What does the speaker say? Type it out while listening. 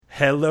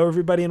Hello,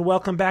 everybody, and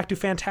welcome back to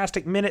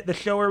Fantastic Minute, the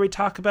show where we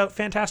talk about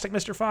Fantastic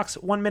Mr. Fox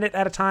 1 minute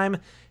at a time.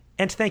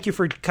 And thank you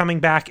for coming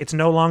back. It's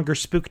no longer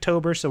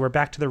Spooktober, so we're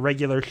back to the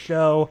regular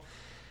show.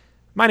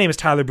 My name is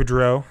Tyler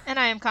Boudreau. And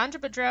I am Condra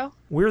Boudreau.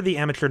 We're the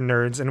Amateur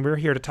Nerds, and we're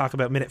here to talk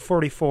about minute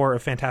 44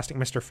 of Fantastic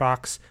Mr.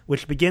 Fox,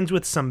 which begins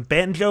with some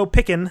banjo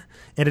pickin',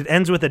 and it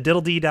ends with a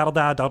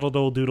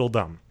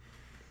diddle-dee-daddle-da-doddle-doodle-dum.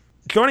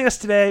 Joining us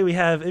today, we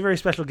have a very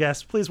special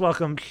guest. Please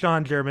welcome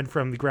Sean German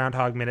from the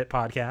Groundhog Minute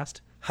podcast.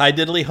 Hi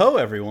diddly ho,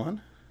 everyone.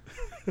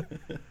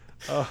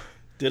 Oh,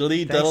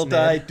 diddly thanks, diddle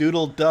die Ned.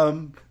 doodle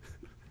dum.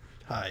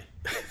 Hi.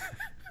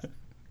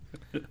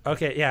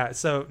 Okay, yeah,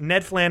 so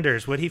Ned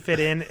Flanders, would he fit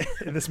in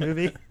this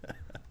movie?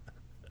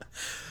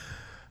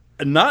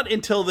 Not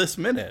until this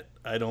minute,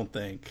 I don't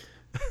think.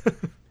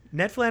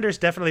 Ned Flanders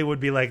definitely would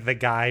be like the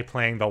guy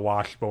playing the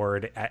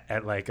washboard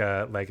at like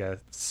a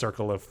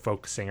circle of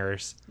folk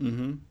singers.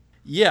 Mm-hmm.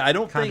 Yeah, I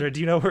don't Condra, think... do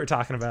you know what we're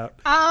talking about?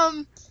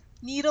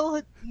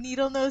 Needle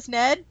Nose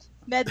Ned?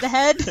 Ned the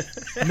Head?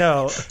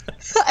 No.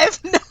 I have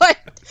no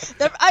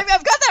idea. I've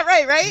got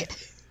that right?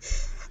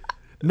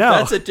 No.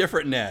 That's a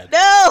different Ned.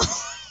 No!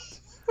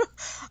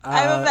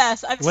 I'm a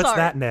mess. I'm what's sorry.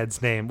 that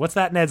Ned's name? What's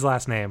that Ned's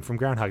last name from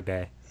Groundhog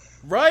Day?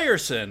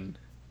 Ryerson.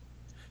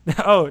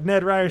 Oh,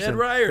 Ned Ryerson. Ned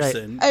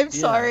Ryerson. I'm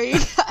sorry.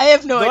 I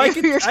have no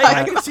idea who you're talking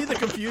I about. can see the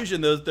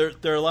confusion. There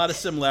are a lot of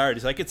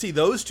similarities. I could see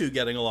those two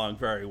getting along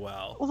very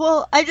well.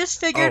 Well, I just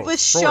figured with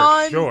for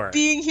Sean sure.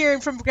 being here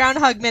from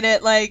Groundhog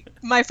Minute, like,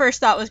 my first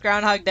thought was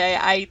Groundhog Day.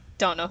 I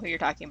don't know who you're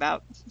talking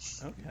about.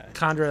 Okay.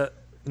 Condra,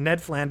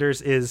 Ned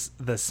Flanders is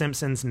the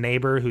Simpsons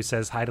neighbor who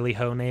says "Hidely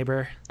ho,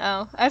 neighbor."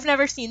 Oh, I've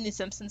never seen The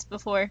Simpsons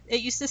before.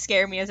 It used to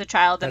scare me as a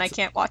child, and I That's-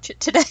 can't watch it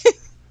today.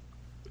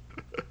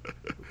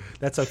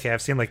 That's okay.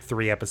 I've seen like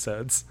 3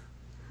 episodes.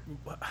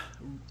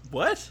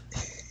 What?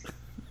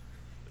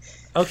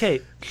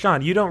 Okay,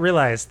 Sean, you don't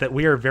realize that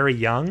we are very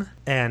young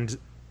and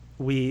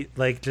we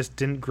like just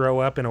didn't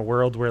grow up in a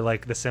world where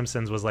like The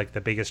Simpsons was like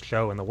the biggest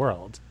show in the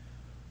world.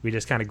 We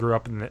just kind of grew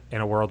up in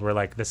a world where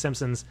like The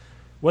Simpsons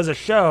was a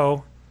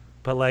show,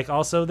 but like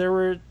also there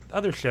were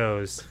other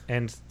shows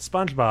and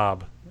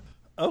SpongeBob.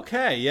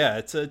 Okay, yeah,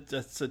 it's a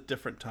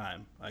different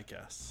time, I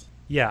guess.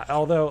 Yeah,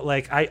 although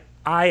like I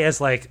as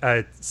like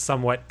a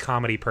somewhat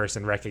comedy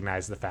person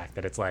recognize the fact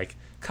that it's like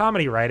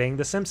comedy writing,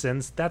 The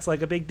Simpsons, that's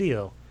like a big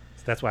deal.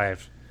 So that's why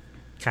I've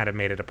kind of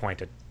made it a point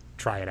to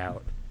try it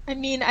out. I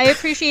mean, I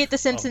appreciate The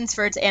Simpsons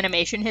for its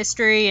animation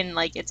history and,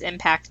 like, its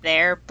impact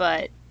there,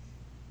 but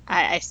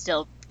I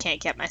still can't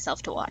get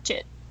myself to watch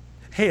it.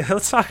 Hey,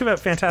 let's talk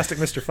about Fantastic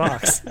Mr.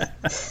 Fox.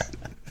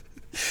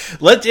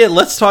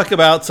 Let's talk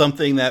about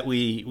something that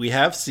we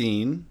have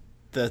seen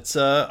that's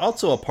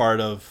also a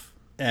part of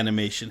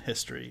animation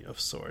history of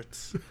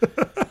sorts.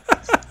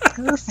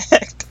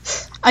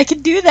 Perfect. I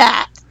can do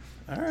that.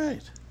 All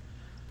right.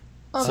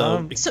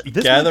 So this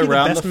gather might be the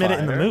around best the minute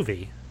in the fire.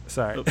 movie.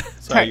 Sorry. Oh,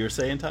 sorry, you were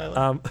saying,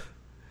 Tyler?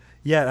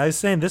 Yeah, I was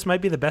saying this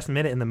might be the best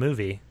minute in the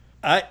movie.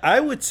 I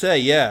would say,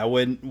 yeah,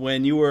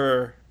 when you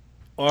were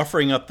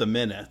offering up the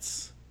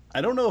minutes,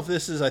 I don't know if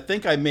this is, I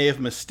think I may have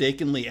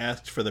mistakenly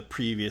asked for the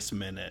previous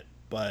minute,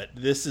 but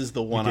this is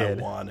the one I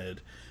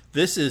wanted.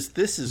 This is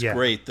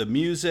great. The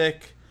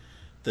music,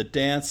 the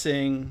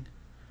dancing,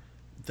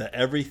 the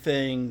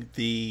everything,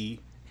 the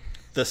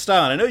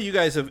style. And I know you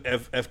guys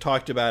have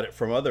talked about it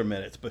from other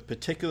minutes, but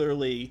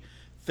particularly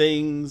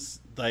things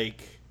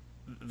like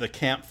the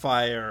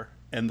campfire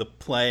and the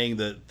playing,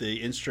 the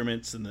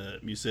instruments and the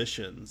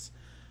musicians.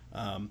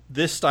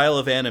 This style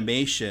of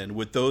animation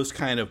with those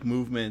kind of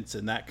movements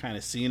and that kind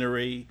of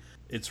scenery,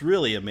 it's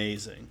really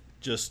amazing.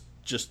 Just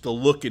the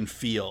look and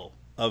feel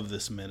of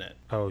this minute.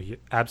 Oh, you're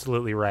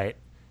absolutely right.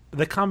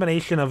 The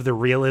combination of the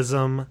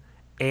realism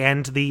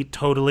and the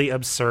totally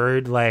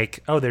absurd,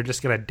 like, oh, they're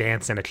just going to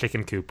dance in a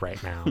chicken coop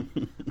right now,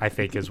 I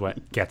think is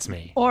what gets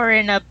me. Or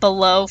in a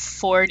below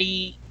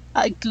 40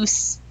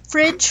 goose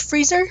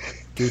freezer.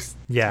 Goose,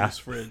 yeah. Goose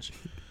fridge.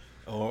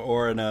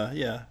 Or in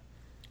a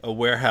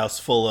warehouse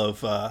full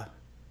of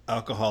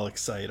alcoholic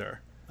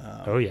cider.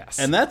 Oh, yes.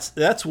 And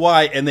that's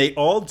why, and they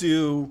all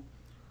do,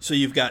 so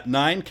you've got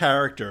 9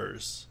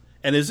 characters.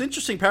 And there's an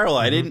interesting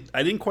parallel. Mm-hmm.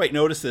 I didn't quite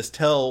notice this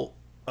till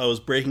I was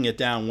breaking it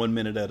down 1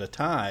 minute at a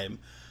time.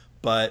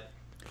 But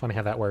funny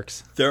how that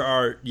works. there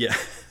are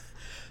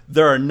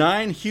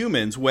 9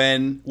 humans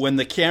when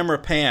the camera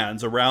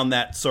pans around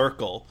that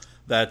circle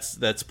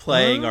that's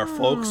playing our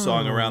folk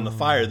song around the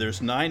fire.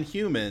 There's 9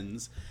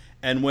 humans,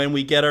 and when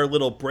we get our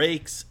little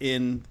breaks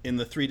in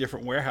the 3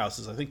 different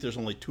warehouses, I think there's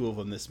only 2 of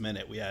them this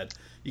minute.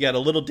 You got a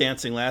little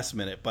dancing last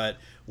minute, but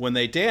when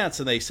they dance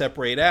and they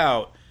separate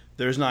out,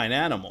 there's 9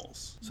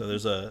 animals. So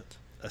there's a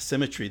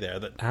symmetry there.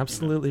 That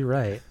Absolutely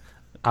right.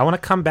 I want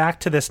to come back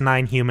to this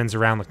 9 humans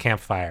around the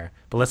campfire,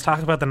 but let's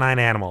talk about the 9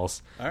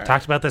 animals. All right.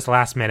 Talked about this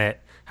last minute,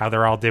 how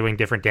they're all doing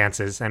different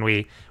dances, and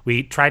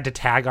we tried to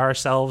tag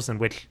ourselves in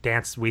which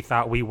dance we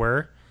thought we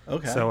were.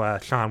 Okay. So,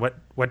 Sean,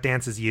 what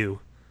dance is you?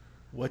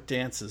 What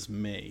dances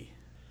me?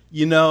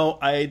 You know,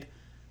 I'd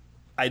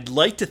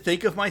like to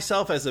think of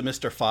myself as a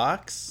Mr.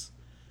 Fox,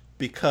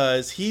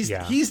 because he's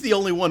the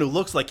only one who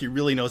looks like he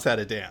really knows how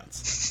to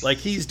dance. Like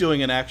he's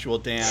doing an actual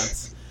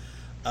dance.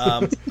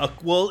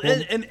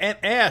 And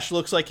Ash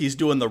looks like he's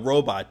doing the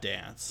robot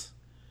dance.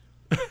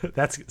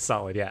 That's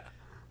solid, yeah.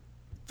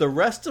 The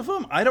rest of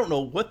them, I don't know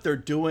what they're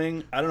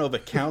doing. I don't know if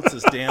it counts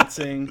as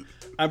dancing.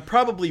 I'm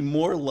probably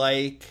more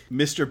like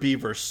Mr.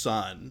 Beaver's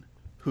son,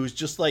 who's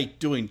just like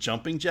doing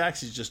jumping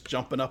jacks. He's just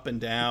jumping up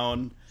and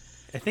down.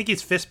 I think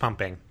he's fist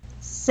pumping.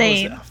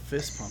 Same.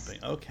 Fist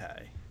pumping.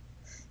 Okay.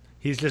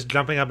 He's just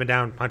jumping up and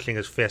down, punching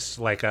his fists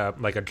like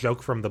a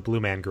joke from the Blue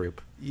Man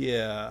Group.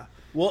 Yeah.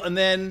 Well, and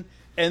then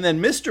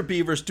Mr.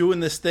 Beaver's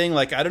doing this thing.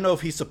 Like, I don't know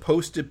if he's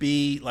supposed to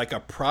be like a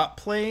prop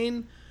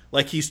plane.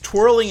 Like he's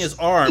twirling his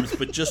arms,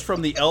 but just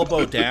from the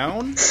elbow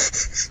down.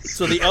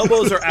 So the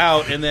elbows are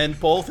out, and then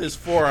both his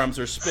forearms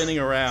are spinning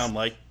around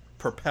like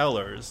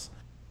propellers.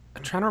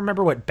 I'm trying to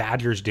remember what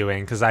Badger's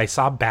doing, because I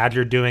saw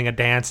Badger doing a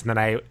dance, and then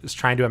I was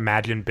trying to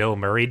imagine Bill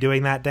Murray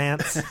doing that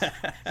dance.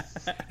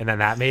 And then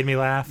that made me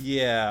laugh.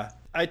 Yeah.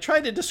 I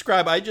tried to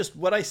describe,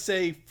 what I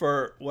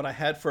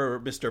had for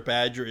Mr.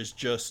 Badger is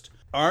just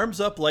arms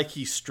up like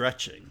he's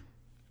stretching.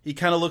 He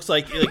kind of looks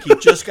like he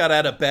just got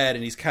out of bed,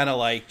 and he's kind of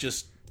like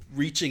just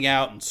reaching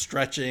out and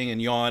stretching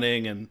and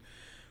yawning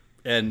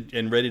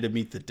and ready to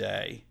meet the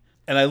day.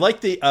 And I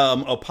like the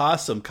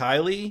opossum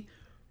Kylie,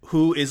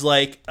 who is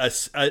like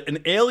an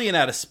alien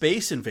out of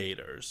Space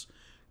Invaders,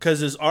 because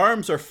his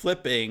arms are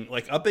flipping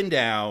like up and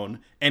down,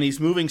 and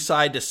he's moving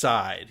side to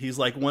side. He's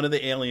like one of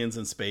the aliens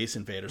in Space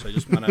Invaders. I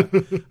just want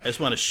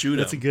to shoot him.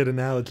 That's a good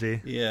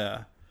analogy.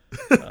 Yeah.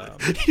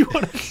 You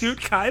want to shoot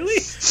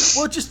Kylie?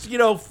 Well, just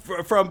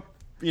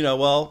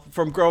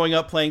from growing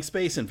up playing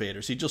Space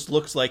Invaders, he just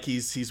looks like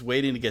he's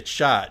waiting to get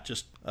shot.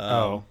 Just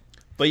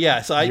but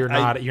yeah. So you're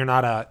not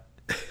a.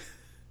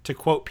 To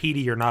quote Petey,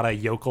 you're not a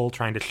yokel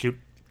trying to shoot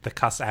the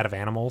cuss out of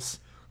animals.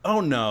 Oh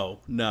no.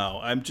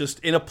 I'm just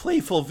in a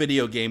playful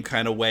video game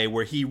kind of way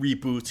where he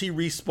reboots, he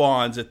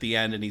respawns at the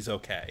end, and he's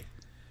okay.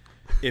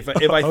 If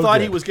I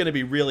thought he was going to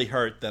be really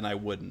hurt, then I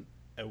wouldn't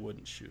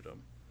shoot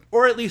him,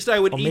 or at least I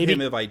would eat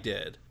him if I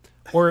did.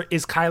 Or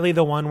is Kylie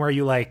the one where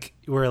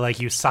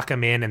you suck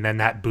him in and then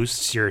that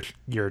boosts your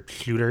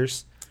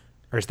shooters?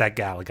 Or is that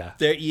Galaga?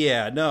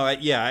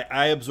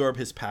 I absorb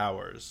his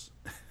powers.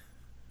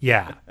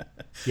 Yeah.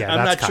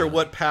 I'm not sure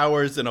what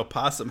powers an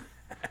opossum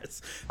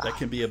has that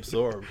can be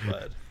absorbed,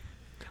 but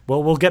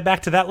well, we'll get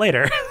back to that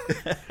later.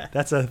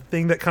 That's a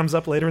thing that comes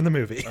up later in the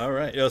movie. All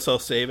right, so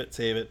save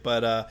it.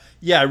 But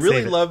I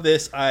really love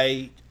this.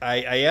 I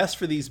asked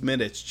for these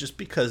minutes just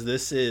because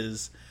this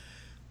is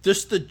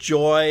just the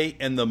joy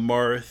and the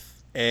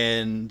mirth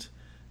and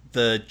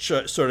the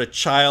sort of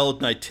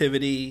child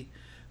naivete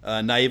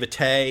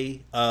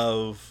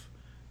of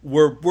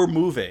we're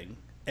moving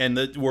and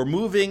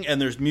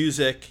there's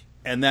music,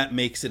 and that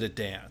makes it a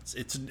dance.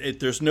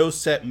 There's no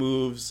set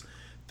moves.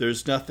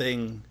 There's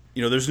nothing,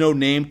 there's no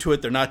name to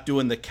it. They're not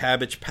doing the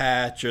cabbage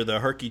patch or the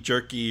herky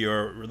jerky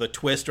or the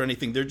twist or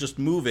anything. They're just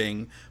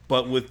moving,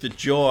 but with the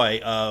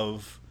joy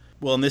of,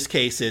 well, in this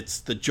case, it's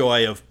the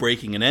joy of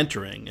breaking and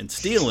entering and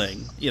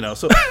stealing,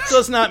 So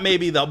it's not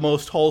maybe the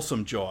most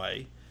wholesome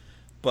joy,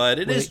 but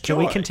it is joy. Can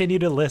we continue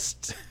to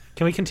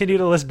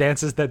list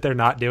dances that they're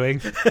not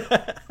doing?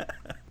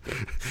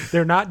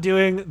 They're not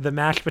doing the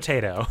mashed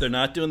potato. They're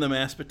not doing the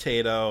mashed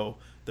potato.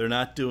 They're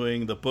not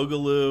doing the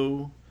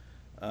boogaloo.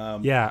 Are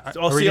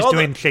we just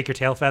doing Shake Your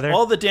Tail Feather?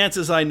 All the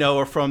dances I know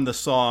are from the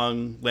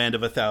song Land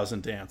of a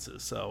Thousand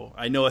Dances, so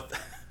I know it.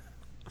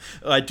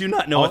 I do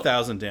not know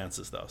 1,000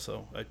 dances though,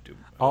 so I do.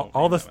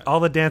 All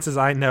the dances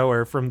I know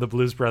are from the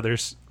Blues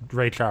Brothers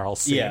Ray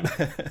Charles scene.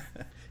 Yeah,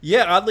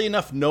 yeah. Oddly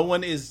enough, no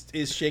one is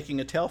shaking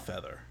a tail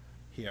feather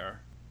here,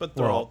 but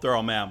they're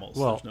all mammals.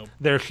 Well,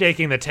 they're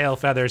shaking the tail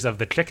feathers of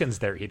the chickens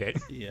they're eating.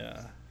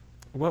 Yeah.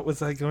 What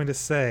was I going to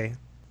say?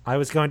 I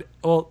was going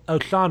to.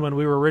 Sean, when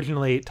we were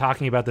originally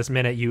talking about this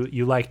minute,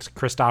 you liked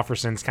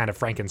Christopherson's kind of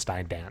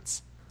Frankenstein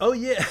dance. Oh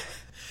yeah.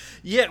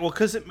 Yeah, well,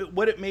 because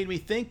what it made me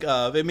think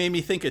of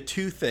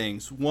two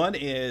things. One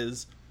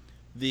is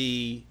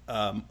the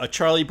A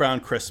Charlie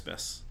Brown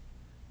Christmas,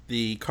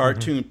 the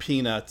cartoon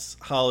Peanuts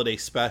holiday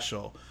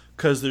special,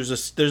 because there's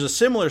a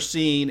similar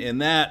scene in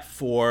that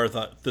for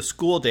the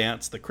school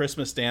dance, the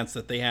Christmas dance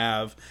that they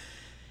have,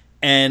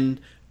 and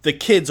the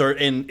kids are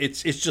in.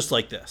 It's just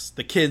like this.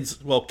 The kids,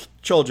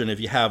 children, if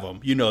you have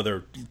them,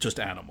 they're just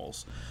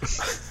animals.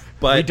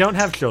 But we don't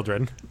have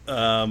children.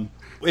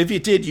 If you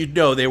did, you'd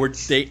know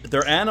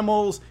they're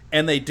animals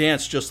and they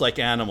dance just like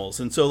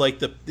animals. And so,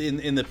 like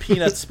in the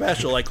Peanuts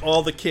special, like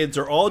all the kids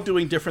are all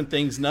doing different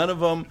things. None of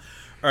them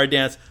are a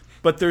dance.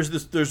 But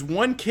there's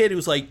one kid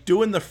who's like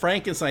doing the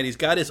Frankenstein. He's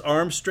got his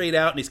arms straight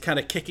out and he's kind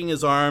of kicking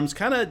his arms,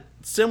 kind of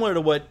similar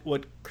to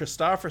what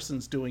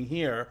Christopherson's doing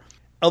here.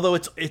 Although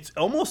it's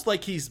almost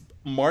like he's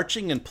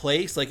marching in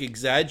place, like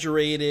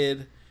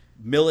exaggerated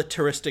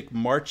militaristic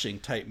marching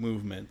type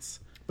movements.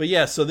 But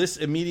yeah, so this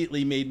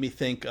immediately made me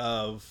think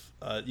of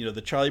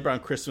the Charlie Brown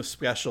Christmas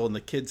special and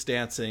the kids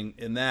dancing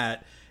in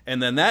that,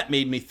 and then that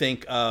made me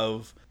think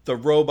of the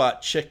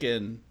Robot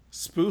Chicken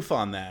spoof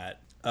on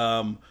that.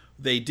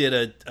 They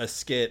did a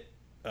skit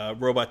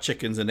Robot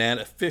Chicken's a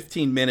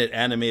 15-minute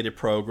animated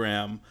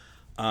program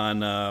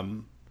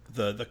on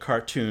the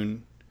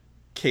Cartoon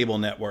Cable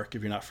Network,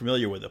 if you're not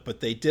familiar with it. But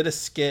they did a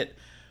skit,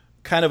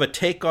 kind of a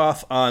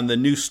takeoff on the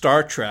new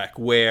Star Trek,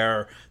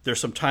 where there's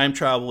some time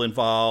travel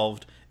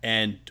involved,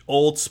 and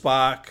old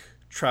Spock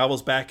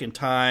travels back in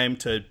time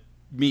to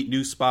meet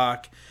new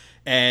Spock.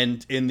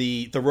 And in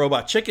the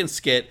Robot Chicken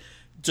skit,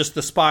 just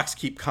the Spocks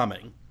keep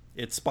coming.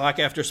 It's Spock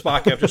after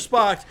Spock after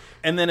Spock,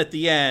 and then at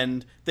the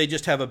end, they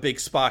just have a big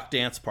Spock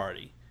dance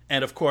party.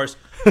 And of course,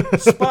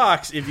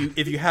 Spocks,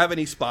 if you have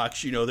any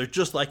Spocks, you know they're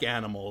just like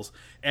animals,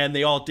 and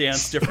they all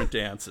dance different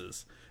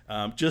dances,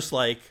 just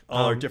like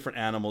all our different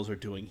animals are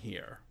doing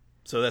here.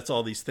 So that's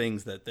all these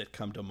things that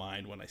come to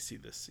mind when I see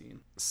this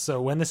scene.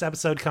 So when this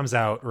episode comes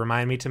out,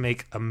 remind me to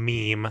make a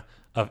meme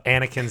of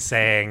Anakin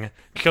saying,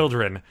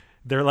 "Children,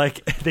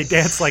 they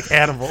dance like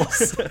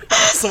animals."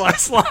 So I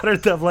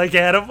slaughtered them like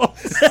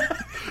animals.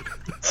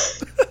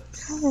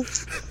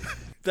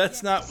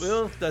 That's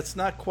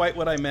not quite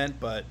what I meant,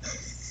 but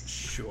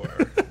sure.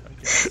 I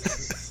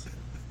guess.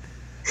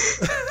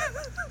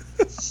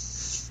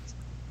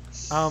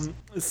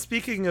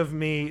 Speaking of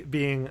me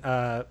being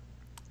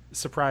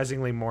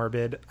surprisingly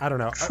morbid, I don't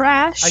know.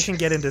 Crash. I can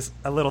get into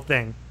a little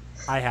thing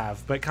I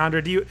have, but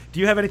Condra, do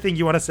you have anything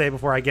you want to say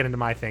before I get into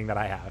my thing that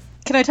I have?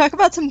 Can I talk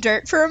about some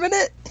dirt for a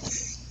minute?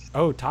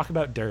 Oh, talk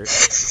about dirt,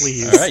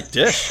 please. All right,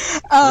 dish.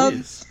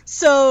 Please.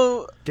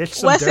 So Dish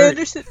some Wes dirt.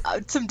 Anderson,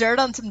 some dirt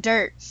on some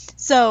dirt.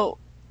 So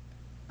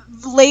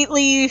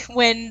lately,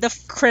 when the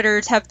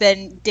critters have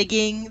been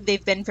digging,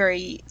 they've been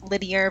very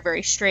linear,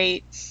 very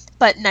straight,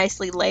 but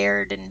nicely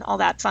layered and all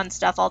that fun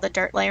stuff, all the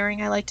dirt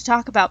layering I like to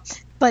talk about.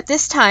 But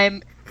this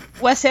time,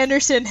 Wes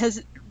Anderson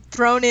has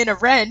thrown in a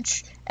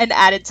wrench and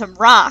added some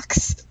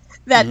rocks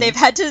that they've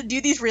had to do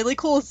these really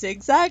cool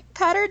zigzag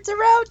patterns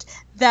around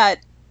that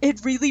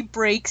it really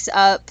breaks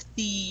up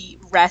the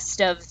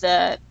rest of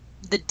the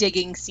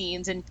digging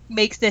scenes and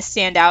makes this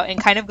stand out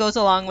and kind of goes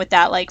along with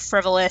that like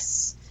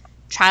frivolous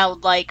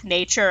childlike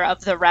nature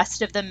of the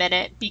rest of the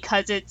minute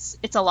because it's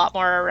a lot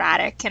more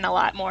erratic and a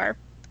lot more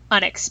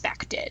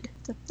unexpected.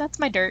 So that's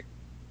my dirt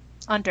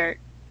on dirt.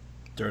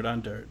 Dirt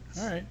on dirt.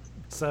 All right.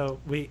 So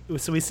we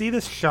see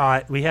this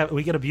shot. We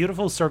get a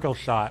beautiful circle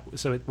shot.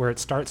 Where it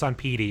starts on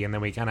Petey, and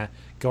then we kind of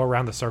go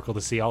around the circle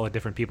to see all the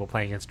different people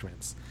playing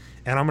instruments.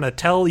 And I'm going to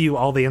tell you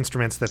all the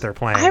instruments that they're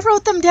playing. I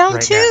wrote them down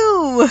right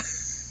too. Now.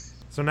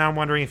 So now I'm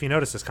wondering if you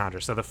noticed this,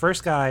 Condra. So the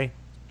first guy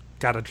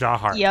got a jaw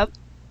harp.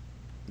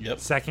 Yep.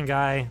 Second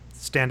guy,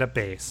 stand-up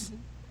bass.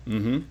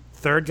 Mm-hmm.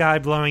 Third guy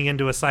blowing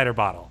into a cider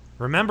bottle.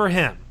 Remember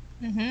him.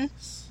 Mm-hmm.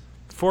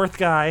 Fourth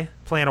guy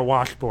playing a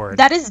washboard.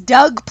 That is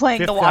Doug playing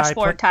Fifth the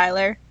washboard,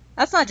 Tyler.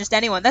 That's not just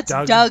anyone. That's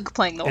Doug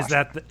playing the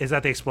washboard. Is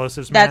that the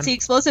explosives man? That's the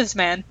explosives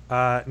man.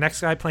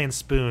 Next guy playing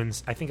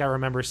spoons. I think I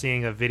remember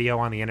seeing a video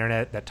on the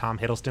internet that Tom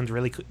Hiddleston's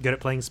really good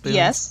at playing spoons.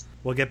 Yes.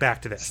 We'll get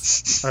back to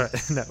this.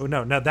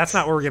 No, that's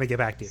not what we're going to get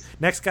back to.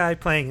 Next guy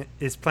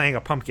is playing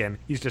a pumpkin.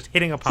 He's just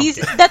hitting a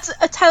pumpkin.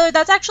 Tyler,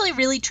 that's actually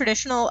really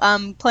traditional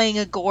playing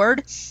a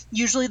gourd.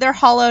 Usually they're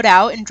hollowed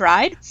out and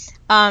dried.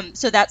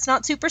 So that's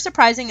not super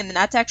surprising, and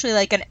that's actually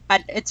like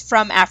it's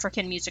from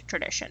African music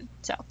tradition.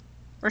 So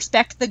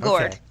respect the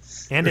gourd. Okay.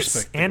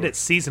 And it's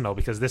seasonal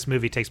because this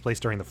movie takes place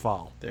during the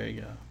fall. There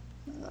you go.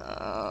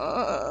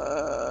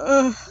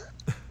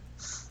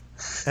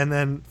 And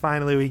then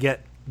finally we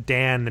get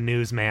Dan, the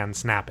newsman,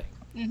 snapping.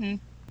 Mm-hmm.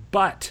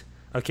 But,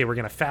 okay, we're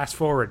going to fast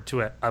forward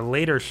to a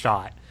later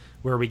shot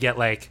where we get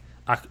like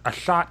a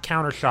shot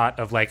counter shot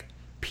of like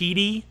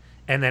Petey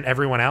and then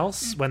everyone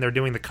else when they're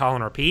doing the call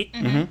and repeat.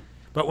 Mm-hmm.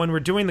 But when we're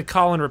doing the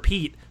call and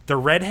repeat, the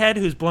redhead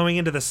who's blowing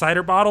into the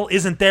cider bottle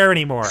isn't there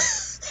anymore.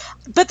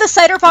 But the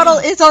cider bottle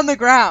is on the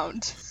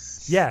ground.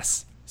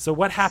 Yes. So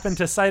what happened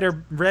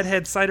to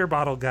redhead cider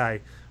bottle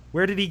guy?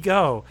 Where did he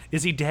go?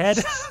 Is he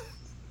dead?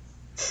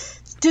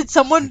 Is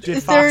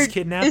Fox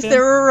kidnap him?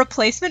 there a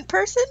replacement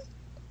person?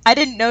 I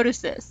didn't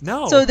notice this.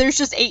 No. So there's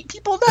just 8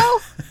 people now?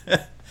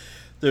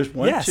 There's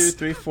 1, 2,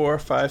 3, 4,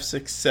 5,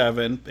 6,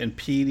 7, and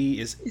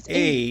Petey is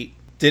 8.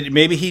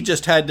 Maybe he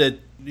just had to,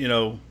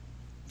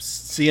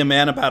 see a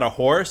man about a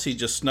horse? He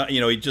just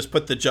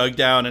put the jug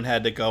down and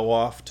had to go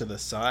off to the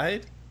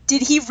side?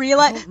 Did he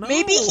realize?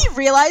 Maybe he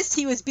realized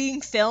he was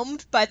being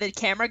filmed by the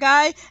camera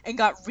guy and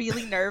got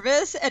really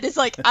nervous and is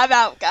like, "I'm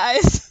out,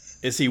 guys."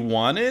 Is he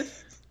wanted?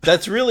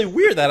 That's really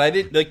weird. That I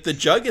didn't like. The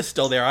jug is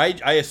still there.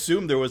 I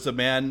assumed there was a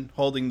man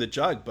holding the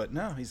jug, but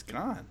no, he's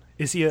gone.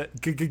 Is he a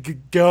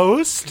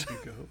ghost?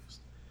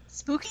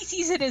 Spooky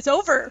season is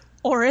over,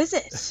 or is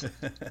it?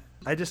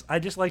 I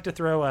just like to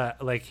throw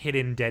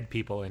hidden dead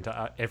people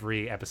into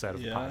every episode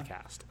of the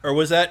podcast. Or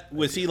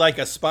was he like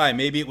a spy?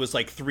 Maybe it was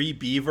like 3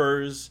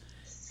 beavers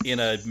in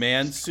a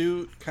man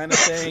suit kind of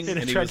thing,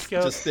 and he was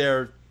just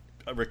there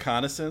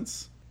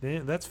reconnaissance. Yeah,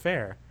 that's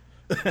fair.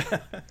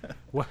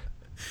 What?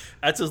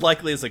 That's as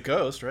likely as a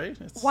ghost, right?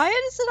 Why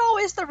is it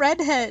always the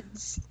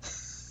redheads?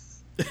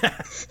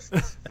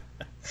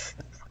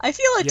 I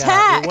feel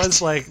attacked. It was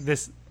like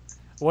this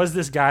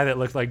guy that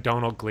looked like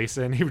Donald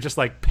Gleason. He was just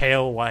like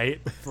pale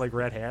white with like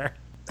red hair.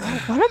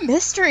 What a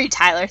mystery,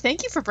 Tyler.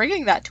 Thank you for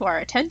bringing that to our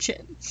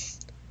attention.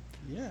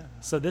 Yeah.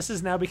 So this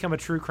has now become a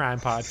true crime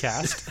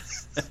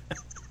podcast.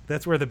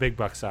 That's where the big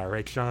bucks are,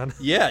 right, Sean?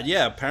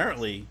 Yeah,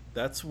 apparently.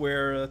 That's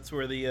where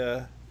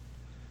the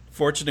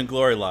fortune and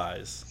glory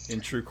lies,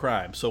 in true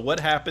crime. So what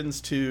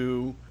happens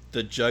to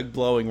the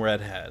jug-blowing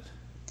redhead?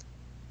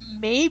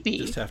 Maybe.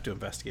 Just have to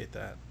investigate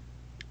that.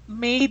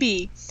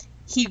 Maybe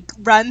he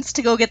runs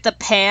to go get the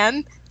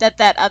pan that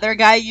other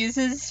guy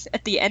uses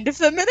at the end of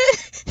the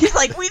minute. He's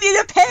like, we need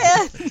a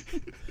pan!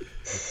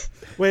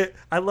 Wait,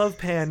 I love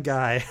Pan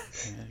Guy.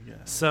 Pan Guy.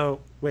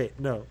 So, wait,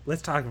 no,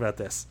 let's talk about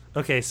this.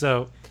 Okay,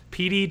 so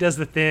PD does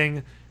the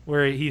thing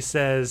where he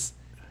says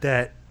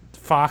that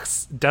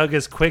Fox dug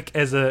as quick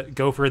as a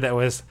gopher that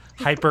was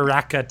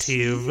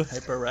hyperactive.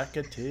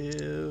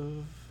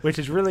 Hyperactive. Which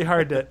is really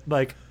hard to,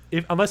 like,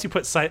 unless you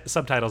put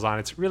subtitles on,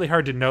 it's really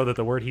hard to know that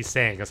the word he's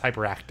saying is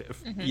hyperactive.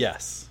 Mm-hmm.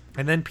 Yes.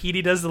 And then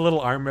PD does the little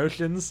arm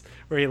motions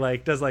where he,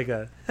 like, does, like,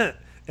 a huh,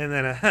 and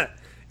then a huh,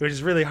 which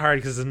is really hard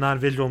because it's a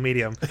non-visual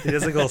medium. He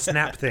does, like, a little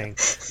snap thing.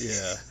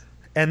 Yeah.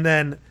 And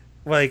then,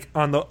 like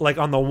on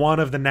the one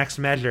of the next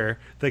measure,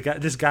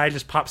 this guy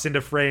just pops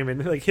into frame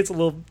and like hits a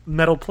little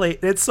metal plate.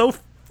 It's so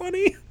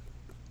funny.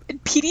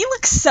 And PD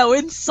looks so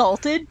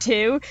insulted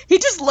too. He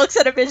just looks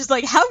at him and is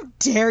like, "How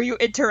dare you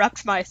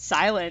interrupt my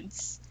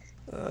silence?"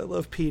 I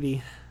love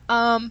PD.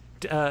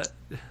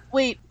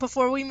 Wait,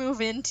 before we move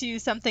into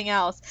something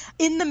else,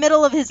 in the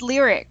middle of his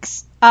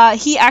lyrics,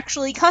 he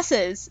actually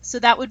cusses. So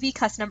that would be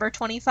cuss number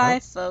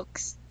 25,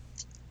 folks.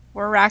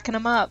 We're racking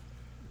them up.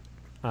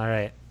 All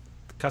right.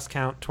 Cuss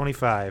count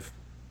 25.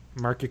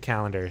 Mark your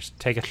calendars.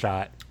 Take a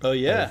shot. Oh,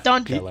 yeah.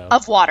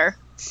 Of water.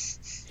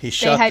 He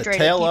shot the hydrated,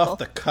 tail people. off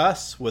the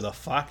cuss with a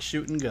fox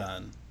shooting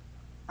gun.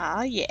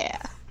 Ah,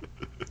 yeah.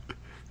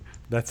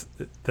 That's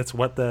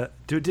what the...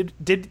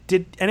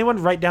 Did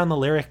anyone write down the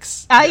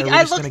lyrics?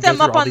 I looked them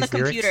up on the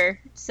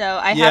computer, so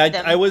I have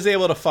them. I was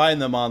able to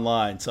find them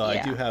online, so Yeah.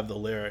 I do have the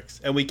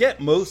lyrics. And we get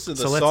most of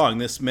the song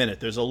this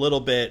minute. There's a little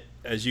bit,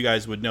 as you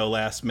guys would know,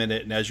 last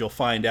minute, and as you'll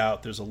find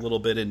out, there's a little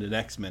bit in the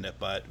next minute,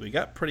 but we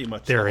got pretty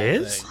much the whole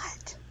thing.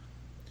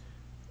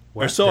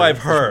 What? Or so I've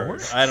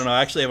heard. I don't know.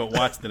 I actually haven't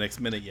watched the next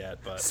minute yet,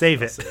 but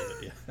Save I'll it.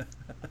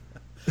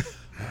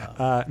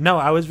 Yeah. No,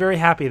 I was very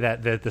happy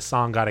that the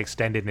song got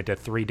extended into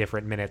 3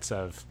 different minutes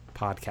of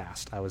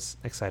podcast. I was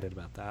excited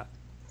about that.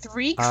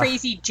 3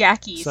 crazy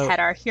jackies had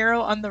our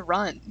hero on the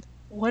run.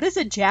 What is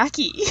a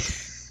jackie?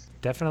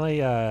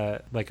 Definitely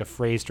like a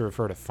phrase to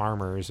refer to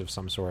farmers of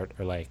some sort,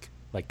 or like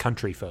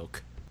country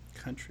folk.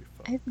 Country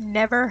folk. I've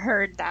never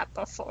heard that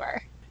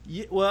before.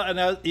 Yeah, well, and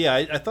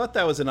I thought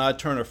that was an odd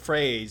turn of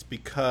phrase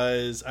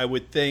because I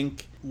would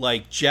think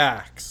like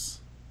jacks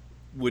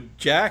would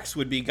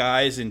be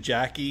guys and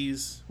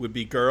jackies would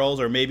be girls,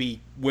 or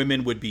maybe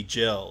women would be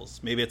Jills.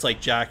 Maybe it's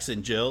like Jacks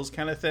and Jills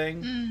kind of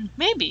thing.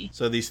 Maybe.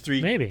 So these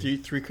three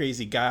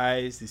crazy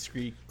guys, these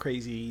 3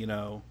 crazy,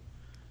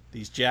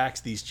 these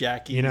jacks, these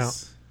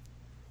jackies.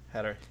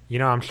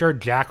 I'm sure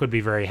Jack would be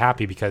very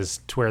happy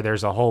because to where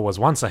there's a hole was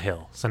once a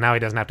hill, so now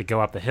he doesn't have to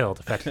go up the hill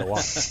to fetch the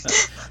water.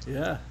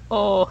 Yeah.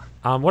 Oh.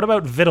 What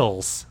about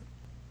Vittles?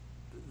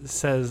 It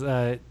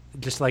says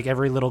just like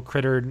every little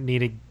critter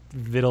needed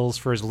victuals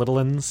for his little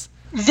uns.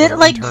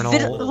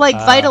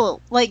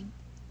 Vital, like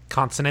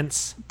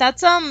consonants.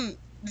 That's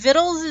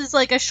victuals is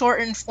like a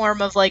shortened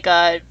form of like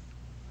a,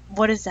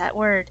 what is that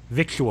word?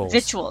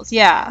 Victuals.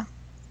 Yeah,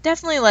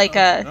 definitely like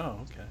a. Oh,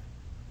 okay.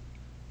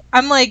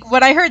 I'm like,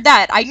 when I heard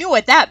that, I knew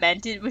what that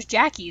meant. It was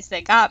Jackie's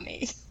that got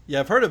me.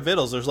 Yeah, I've heard of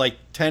victuals. There's like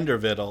tender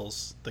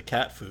victuals, the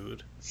cat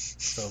food.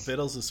 So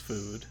victuals is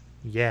food.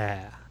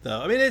 Yeah.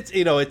 So I mean,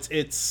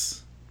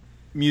 it's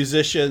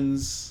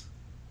musicians.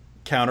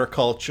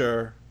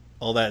 Counterculture,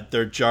 all that,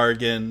 their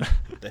jargon,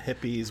 the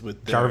hippies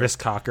with their... Jarvis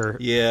Cocker.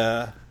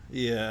 Yeah.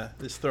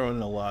 Just throwing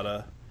in a lot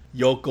of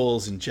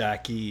yokels and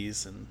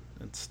jackies and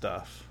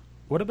stuff.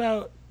 What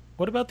about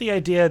the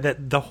idea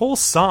that the whole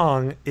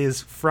song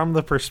is from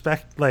the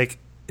perspective, like,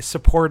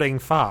 supporting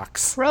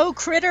Fox? Pro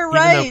critter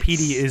rights!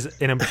 Even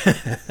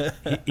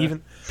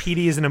though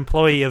PD is an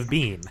employee of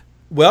Bean.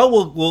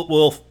 Well,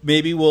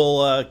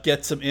 we'll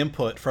get some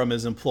input from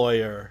his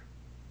employer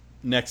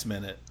next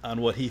minute on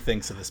what he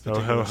thinks of this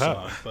particular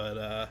song.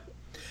 But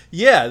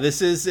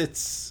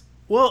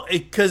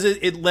because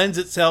it lends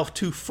itself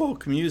to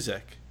folk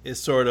music. Is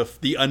sort of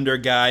the under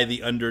guy,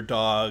 the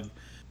underdog,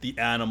 the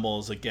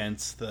animals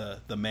against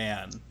the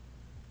man,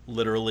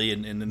 literally,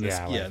 and in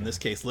this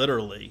case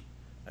literally.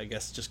 I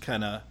guess just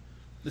kind of,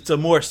 it's a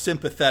more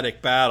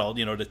sympathetic battle,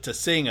 to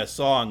sing a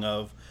song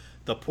of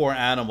the poor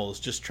animals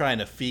just trying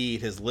to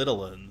feed his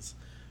little uns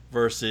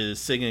versus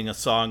singing a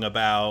song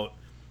about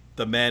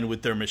the men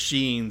with their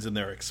machines and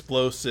their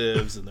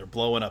explosives and they're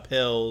blowing up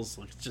hills.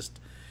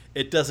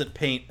 It doesn't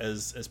paint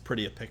as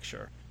pretty a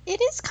picture.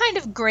 It is kind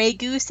of Grey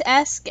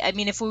Goose-esque. I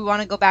mean, if we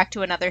want to go back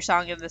to another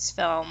song in this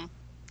film,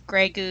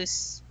 Grey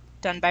Goose,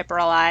 done by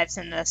Burl Ives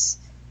in this,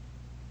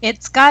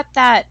 it's got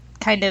that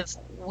kind of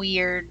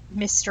weird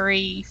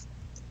mystery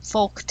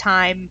folk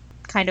time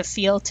kind of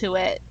feel to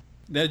it.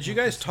 Now, did you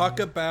guys talk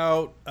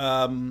about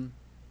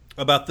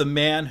about the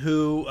man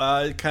who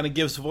kind of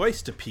gives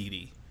voice to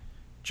Petey,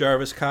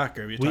 Jarvis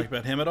Cocker. Have you talked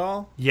about him at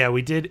all? Yeah,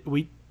 we did.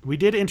 We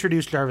did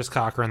introduce Jarvis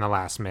Cocker in the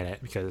last minute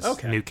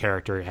because new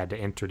character had to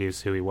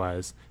introduce who he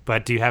was.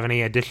 But do you have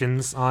any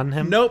additions on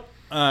him? Nope.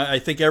 I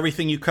think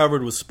everything you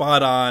covered was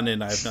spot on,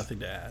 and I have nothing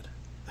to add.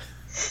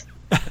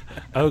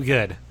 Oh,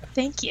 good.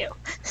 Thank you.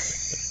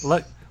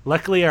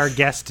 Luckily, our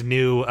guest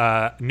knew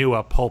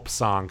a Pulp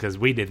song because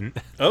we didn't.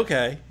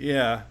 Okay,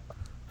 yeah.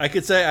 I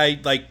could say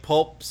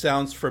Pulp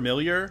sounds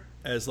familiar,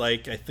 as I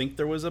think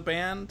there was a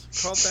band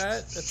called that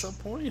at some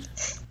point.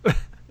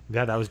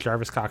 Yeah, that was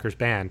Jarvis Cocker's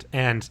band.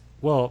 And,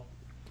 well,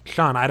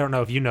 Sean, I don't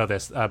know if you know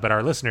this, but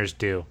our listeners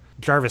do.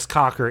 Jarvis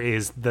Cocker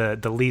is the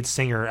lead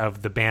singer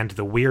of the band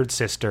The Weird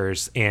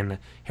Sisters in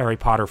Harry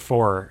Potter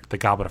 4, The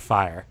Goblet of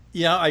Fire.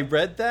 Yeah, I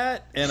read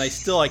that, and I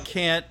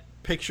can't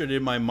picture it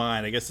in my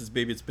mind. I guess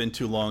maybe it's been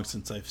too long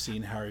since I've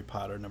seen Harry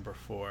Potter number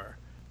 4.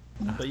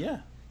 But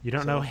yeah. You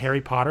don't know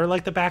Harry Potter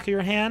like the back of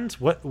your hand?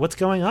 What's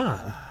going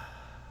on?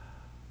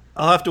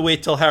 I'll have to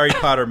wait till Harry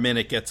Potter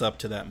Minute gets up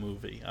to that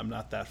movie. I'm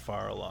not that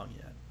far along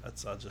yet.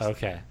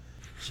 Okay.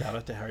 Shout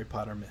out to Harry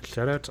Potter Minute.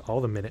 Shout out to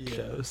all the Minute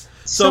shows.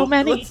 So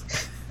many.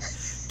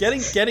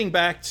 Getting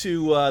back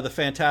to the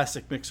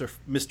fantastic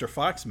Mr.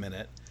 Fox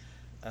Minute.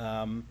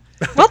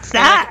 What's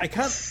that?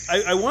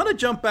 I want to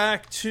jump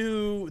back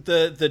to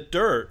the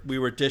dirt we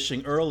were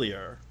dishing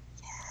earlier,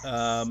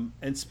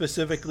 and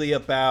specifically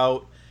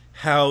about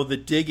how the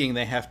digging,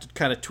 they have to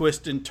kind of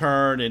twist and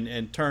turn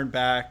and turn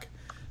back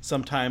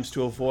sometimes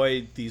to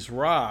avoid these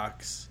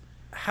rocks.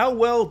 How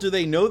well do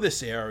they know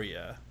this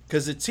area?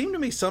 Because it seemed to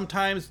me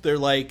sometimes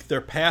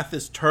their path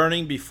is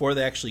turning before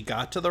they actually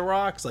got to the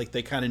rocks. Like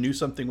they kind of knew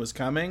something was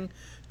coming.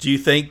 Do you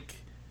think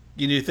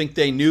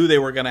they knew they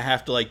were going to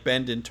have to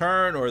bend and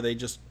turn, or are they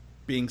just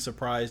being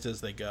surprised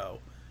as they go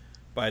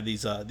by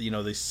these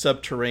these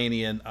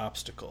subterranean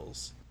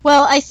obstacles?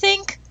 Well, I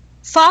think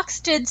Fox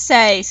did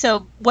say,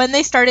 so when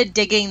they started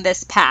digging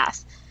this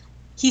path,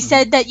 he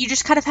said that you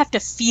just kind of have to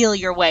feel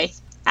your way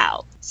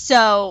out.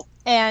 So,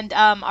 and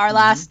our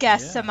last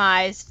guest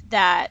surmised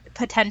that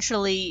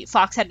potentially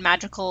Fox had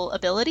magical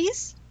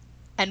abilities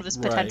and was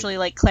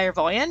potentially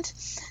clairvoyant.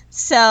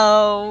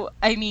 So,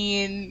 I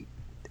mean,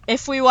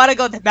 if we want to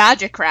go the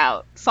magic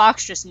route,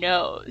 Fox just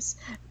knows.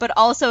 But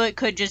also it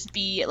could just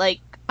be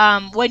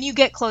when you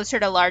get closer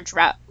to large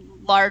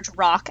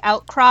rock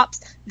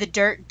outcrops, the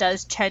dirt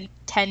does tend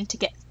to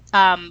get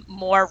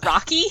more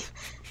rocky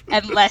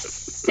and less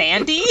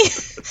sandy.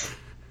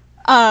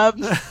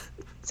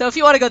 So if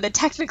you want to go the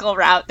technical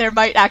route, there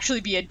might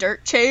actually be a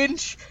dirt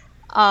change.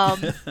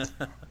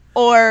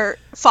 Or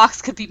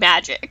Fox could be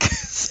magic.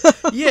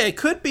 Yeah, it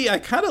could be. I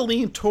kind of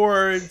lean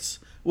towards,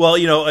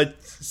 a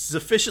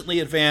sufficiently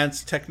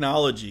advanced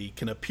technology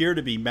can appear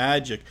to be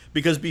magic,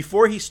 because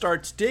before he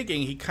starts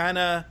digging,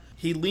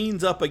 he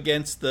leans up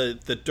against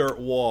the dirt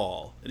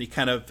wall, and he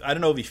kind of, I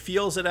don't know if he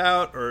feels it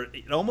out, or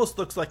it almost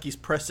looks like he's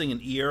pressing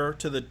an ear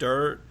to the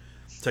dirt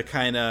to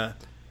kind of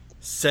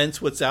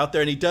sense what's out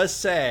there. And he does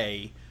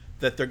say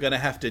that they're going to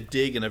have to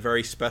dig in a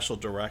very special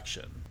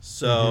direction.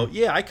 So,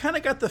 yeah, I kind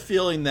of got the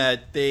feeling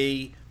that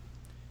he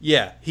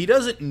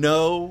doesn't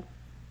know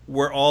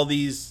where all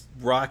these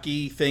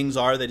rocky things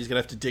are that he's going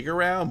to have to dig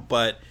around,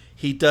 but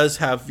he does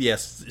have,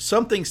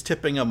 something's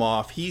tipping him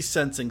off. He's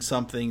sensing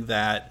something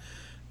that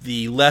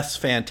the less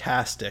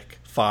fantastic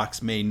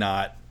Fox may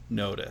not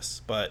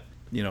notice. But,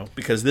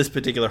 because this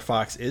particular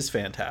Fox is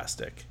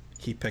fantastic,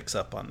 he picks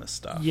up on this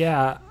stuff.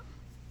 Yeah,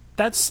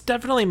 that's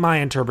definitely my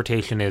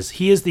interpretation. Is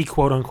he is the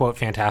quote-unquote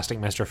fantastic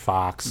Mr.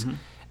 Fox,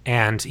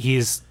 and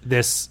he's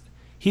this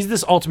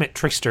ultimate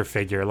trickster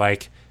figure.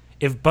 Like,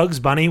 if Bugs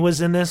Bunny was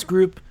in this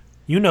group,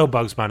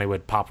 Bugs Bunny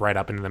would pop right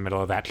up into the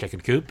middle of that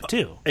chicken coop,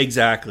 too.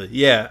 Exactly,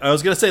 yeah. I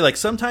was going to say,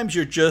 sometimes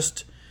you're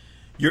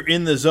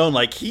in the zone.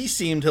 Like, he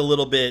seemed a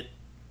little bit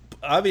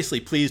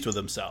obviously pleased with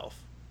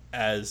himself,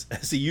 as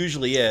he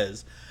usually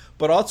is,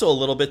 but also a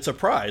little bit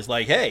surprised.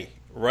 Like, hey,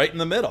 right in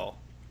the middle.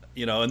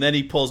 And then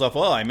he pulls off,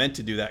 I meant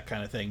to do that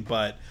kind of thing.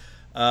 But,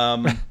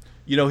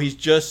 he's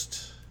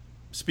just,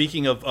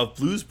 speaking of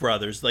Blues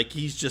Brothers,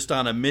 he's just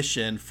on a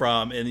mission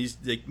and he's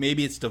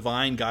maybe it's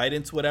divine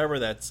guidance, whatever,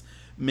 that's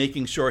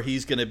making sure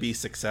he's going to be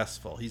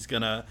successful. He's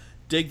going to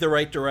dig the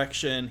right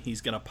direction.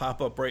 He's going to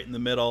pop up right in the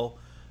middle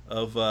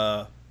of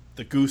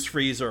the goose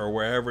freezer or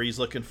wherever he's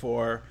looking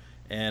for.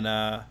 And,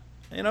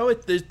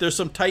 there's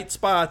some tight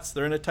spots.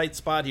 They're in a tight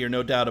spot here,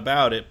 no doubt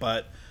about it.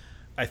 But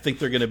I think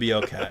they're going to be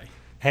okay.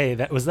 Hey,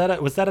 was that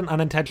an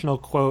unintentional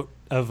quote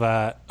of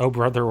 "Oh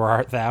brother, where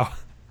art thou"?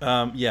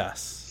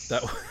 Yes,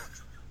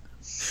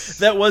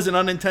 that was an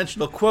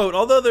unintentional quote.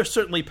 Although there's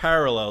certainly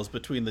parallels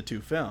between the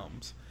two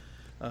films.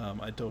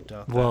 I don't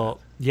doubt that. Well,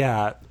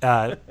 yeah,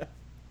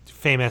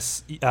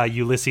 famous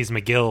Ulysses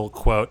McGill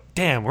quote.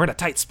 Damn, we're in a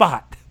tight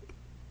spot.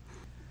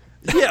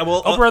 Yeah,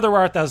 well, "Oh brother, where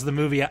art thou" is the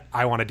movie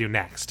I want to do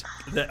next.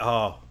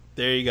 There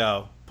you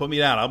go. Put me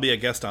down. I'll be a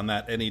guest on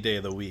that any day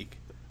of the week.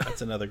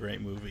 That's another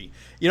great movie.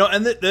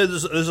 And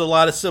there's a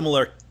lot of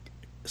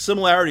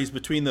similarities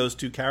between those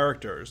two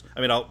characters.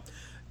 I mean, I'll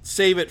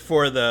save it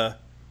for the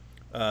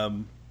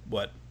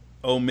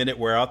oh minute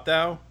where art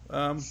thou,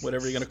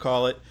 whatever you're going to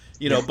call it,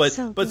 but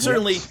So but good.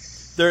 certainly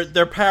there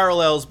are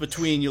parallels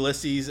between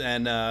Ulysses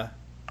and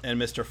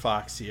Mr.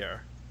 Fox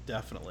here,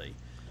 definitely.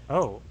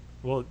 Oh,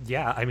 well,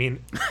 yeah. I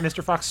mean,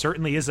 Mr. Fox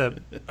certainly is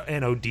an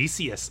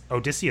Odysseus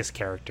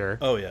character.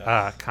 Oh,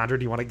 yeah. Condor,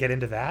 do you want to get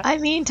into that? I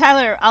mean,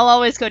 Tyler, I'll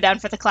always go down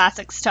for the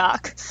classics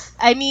talk.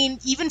 I mean,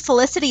 even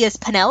Felicity is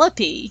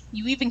Penelope.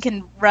 You even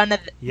can run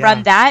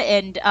that,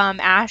 and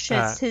Ash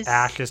is his...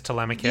 Ash is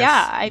Telemachus.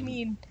 Yeah, I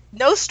mean,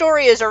 no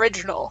story is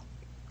original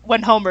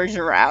when Homer's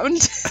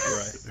around.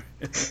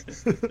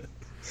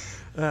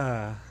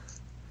 Right.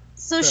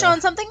 So,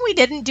 Sean, something we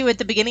didn't do at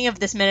the beginning of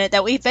this minute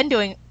that we've been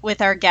doing with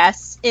our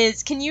guests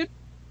is, can you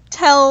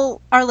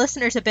tell our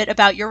listeners a bit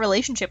about your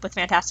relationship with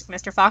Fantastic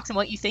Mr. Fox and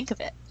what you think of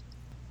it?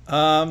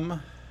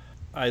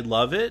 I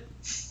love it.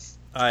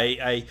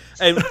 I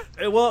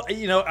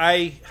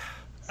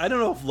don't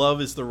know if love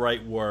is the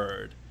right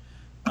word.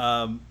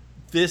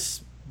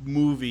 This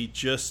movie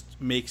just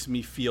makes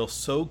me feel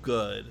so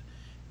good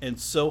and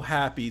so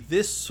happy.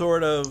 This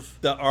sort of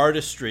the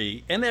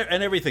artistry and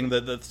everything,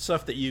 the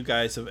stuff that you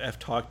guys have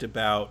talked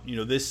about,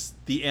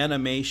 the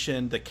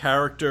animation, the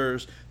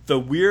characters, the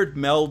weird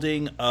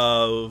melding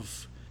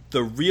of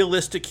the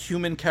realistic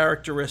human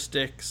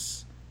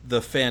characteristics,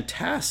 the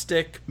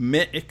fantastic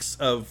mix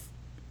of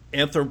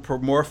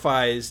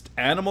anthropomorphized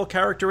animal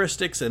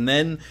characteristics, and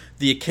then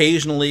the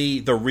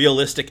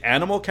realistic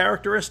animal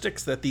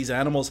characteristics that these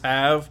animals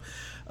have.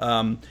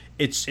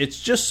 It's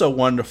just so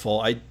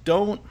wonderful.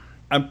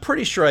 I'm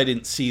pretty sure I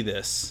didn't see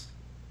this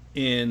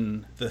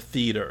in the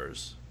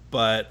theaters,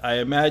 but I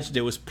imagined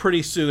it was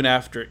pretty soon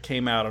after it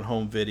came out on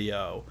home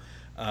video.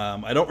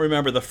 I don't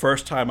remember the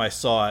first time I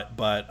saw it,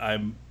 but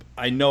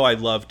I know I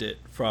loved it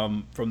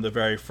from the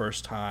very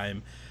first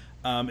time.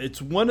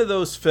 It's one of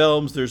those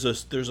films. There's a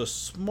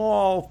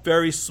small,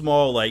 very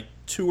small, like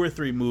 2 or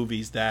 3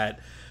 movies that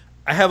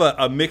I have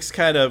a mixed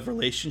kind of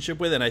relationship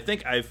with, and I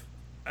think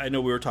I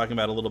know we were talking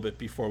about it a little bit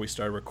before we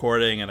started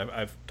recording, and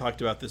I've talked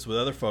about this with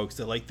other folks,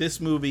 that like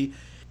this movie,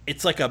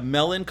 it's like a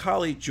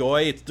melancholy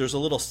joy. There's a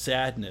little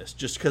sadness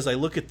just because I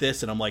look at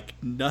this and I'm like,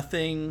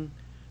 none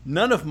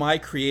of my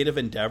creative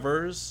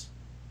endeavors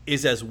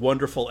is as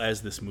wonderful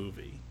as this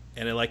movie.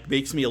 And it like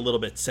makes me a little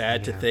bit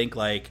sad to think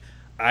like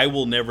I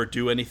will never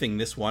do anything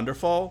this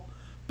wonderful,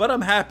 but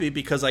I'm happy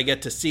because I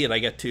get to see it. I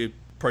get to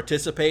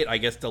participate. I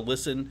get to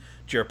listen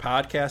to your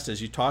podcast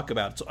as you talk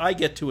about it. So I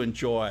get to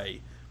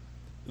enjoy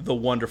the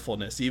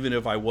wonderfulness, even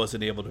if I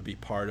wasn't able to be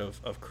part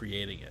of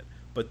creating it.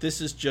 But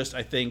this is just,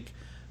 I think,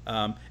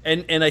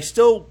 and I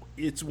still,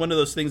 it's one of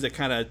those things that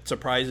kind of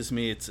surprises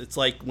me. It's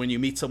like when you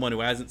meet someone who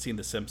hasn't seen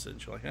The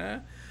Simpsons, you're like, eh?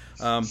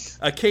 Ow,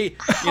 I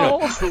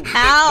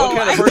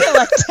feel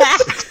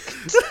attacked.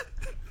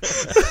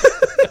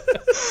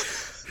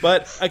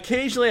 But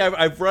occasionally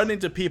I've run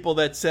into people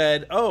that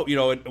said, oh,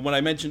 when I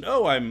mentioned,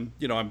 oh, I'm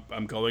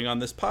going on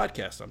this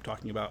podcast, I'm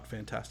talking about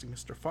Fantastic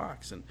Mr.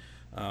 Fox, and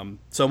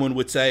someone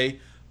would say,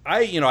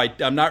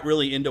 I'm not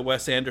really into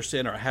Wes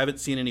Anderson, or I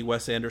haven't seen any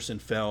Wes Anderson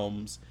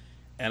films,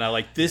 and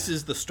this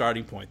is the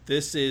starting point.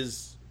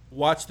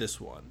 Watch this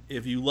one.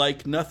 If you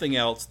like nothing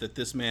else that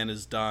this man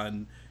has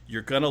done,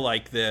 you're gonna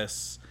like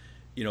this.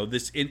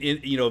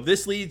 If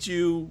this leads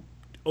you,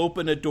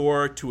 open a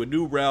door to a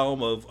new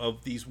realm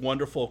of these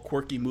wonderful,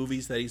 quirky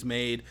movies that he's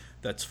made,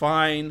 that's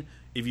fine.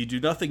 If you do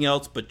nothing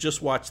else but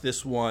just watch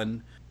this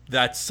one,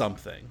 that's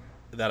something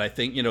that I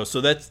think,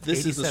 so this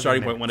is the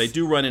starting point. When I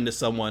do run into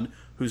someone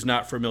who's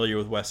not familiar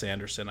with Wes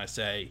Anderson, I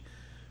say,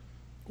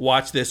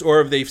 watch this. Or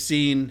if they've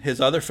seen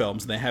his other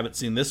films and they haven't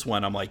seen this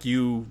one, I'm like,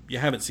 you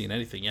haven't seen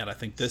anything yet. I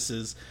think this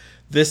is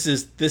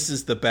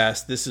the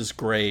best. This is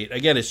great.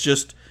 Again, it's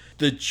just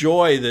the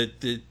joy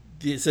that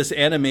it's this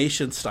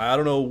animation style. I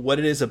don't know what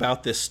it is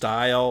about this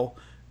style.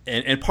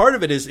 And part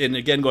of it is, and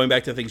again, going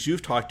back to things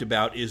you've talked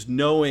about, is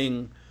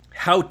knowing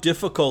how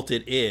difficult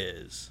it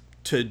is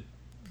to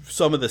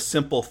some of the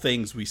simple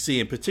things we see,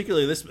 and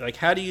particularly this, like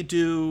how do you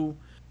do,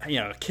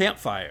 a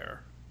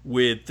campfire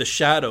with the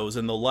shadows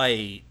and the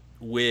light,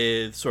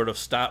 with sort of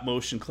stop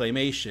motion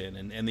claymation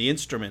and the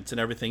instruments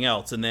and everything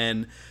else, and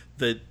then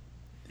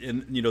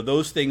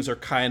those things are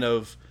kind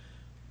of,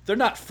 they're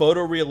not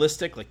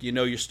photorealistic, like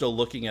you're still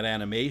looking at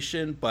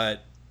animation,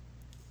 but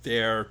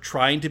they're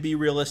trying to be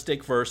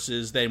realistic,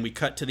 versus then we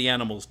cut to the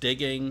animals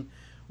digging,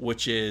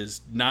 which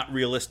is not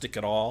realistic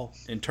at all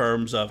in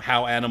terms of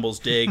how animals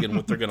dig and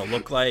what they're going to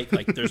look like.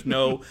 Like there's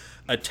no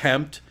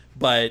attempt,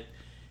 but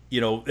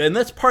and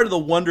that's part of the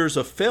wonders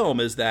of film,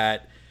 is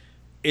that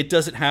it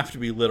doesn't have to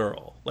be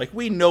literal. Like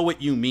we know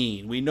what you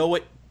mean. We know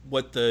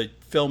what the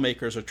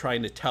filmmakers are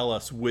trying to tell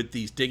us with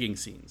these digging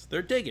scenes.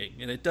 They're digging,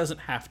 and it doesn't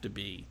have to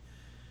be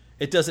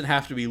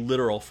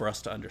literal for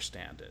us to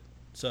understand it.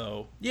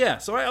 So yeah,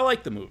 so I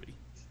like the movie,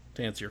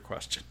 to answer your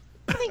question.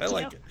 Thank I you.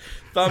 like it.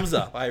 Thumbs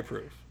up. I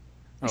approve.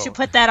 We should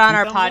put that on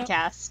our thumbs up?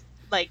 podcast.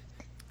 Like,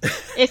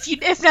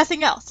 if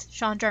nothing else,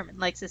 Sean German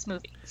likes this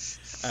movie.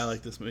 I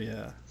like this movie,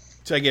 yeah.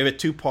 So I gave it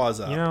 2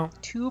 paws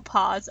up. 2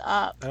 paws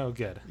up. Oh,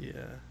 good. Yeah.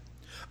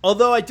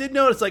 Although I did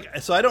notice,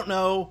 so I don't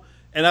know,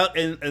 and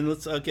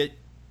I'll get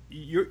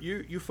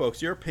you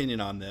folks, your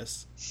opinion on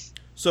this.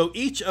 So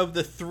each of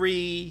the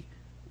 3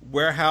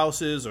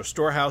 warehouses or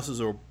storehouses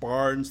or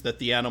barns that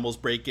the animals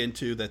break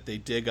into, that they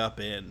dig up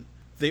in,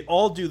 they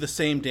all do the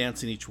same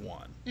dance in each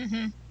one.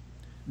 Mm-hmm.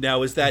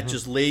 Now, is that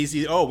just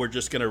lazy? Oh, we're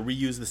just going to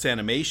reuse this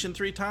animation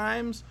 3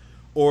 times?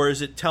 Or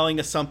is it telling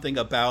us something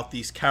about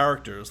these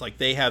characters? Like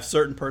they have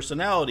certain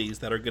personalities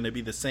that are going to be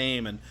the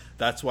same, and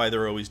that's why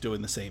they're always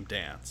doing the same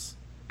dance.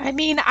 I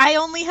mean, I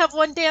only have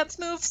one dance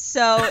move,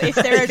 so if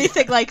they're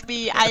anything like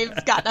me,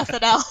 I've got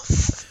nothing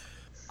else.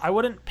 I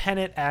wouldn't pen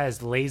it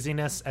as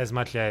laziness as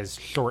much as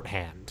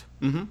shorthand.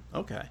 Mm-hmm.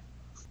 Okay.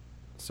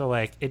 So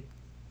like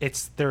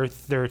it's they're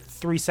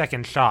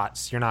 3-second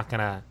shots. You're not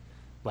gonna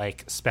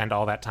like spend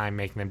all that time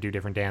making them do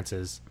different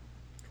dances.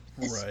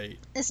 Right.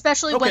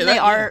 Especially when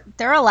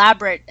they're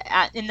elaborate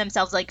in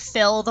themselves. Like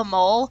Phil the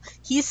mole,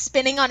 he's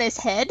spinning on his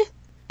head,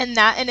 and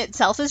that in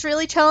itself is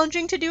really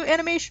challenging to do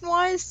animation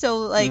wise. So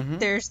like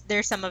there's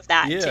some of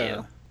that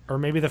too. Or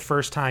maybe the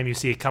first time you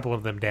see a couple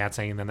of them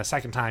dancing, and then the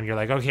second time you're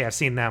like, okay, I've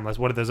seen them.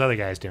 What are those other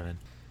guys doing?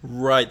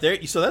 Right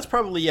there. So that's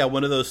probably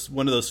one of those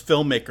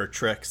filmmaker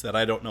tricks that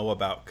I don't know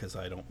about because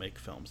I don't make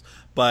films.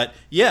 But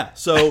yeah,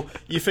 so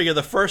you figure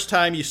the first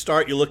time you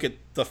start, you look at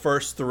the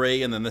first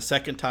 3, and then the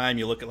second time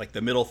you look at like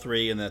the middle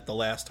 3, and then at the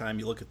last time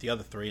you look at the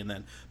other 3, and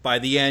then by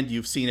the end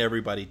you've seen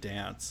everybody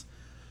dance.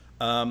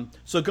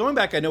 So going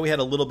back, I know we had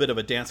a little bit of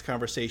a dance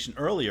conversation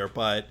earlier,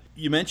 but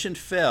you mentioned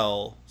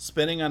Phil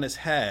spinning on his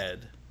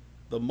head,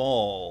 the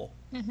mole.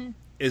 Mm-hmm.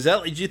 Is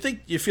that? Do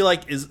you feel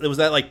like was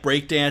that like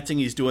breakdancing?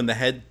 He's doing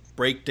the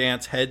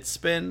breakdance head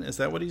spin. Is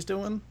that what he's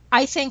doing?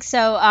 I think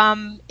so.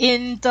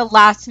 In the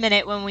last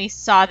minute when we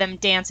saw them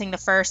dancing the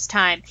first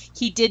time,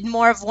 he did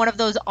more of one of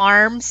those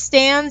arm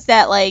stands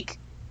that like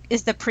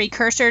is the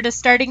precursor to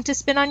starting to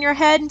spin on your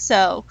head.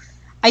 So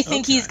I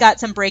think he's got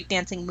some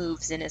breakdancing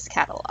moves in his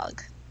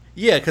catalog.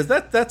 Yeah, because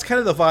that's kind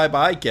of the vibe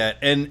I get,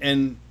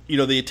 and you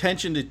know the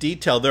attention to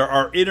detail. There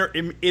are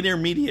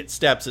intermediate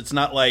steps. It's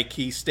not like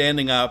he's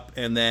standing up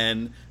and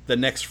then the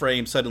next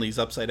frame suddenly he's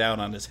upside down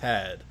on his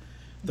head.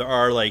 There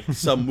are like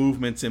some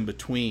movements in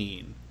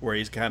between where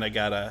he's kind of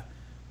got to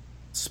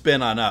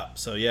spin on up.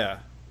 So yeah,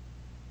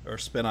 or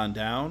spin on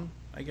down.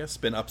 I guess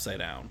spin upside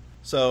down.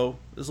 So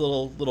there's a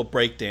little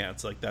break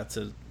dance. Like that's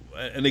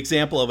an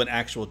example of an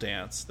actual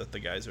dance that the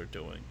guys are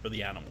doing for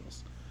the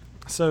animals.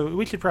 So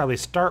we should probably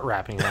start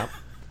wrapping up,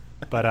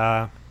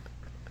 but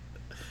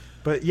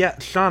yeah,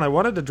 Sean, I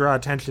wanted to draw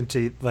attention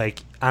to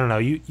like I don't know,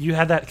 you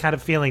had that kind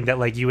of feeling that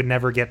like you would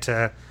never get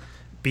to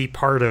be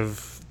part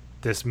of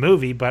this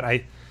movie, but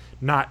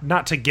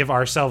not to give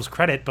ourselves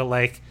credit, but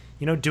like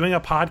you know, doing a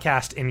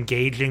podcast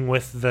engaging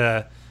with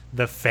the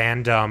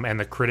fandom and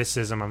the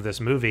criticism of this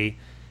movie,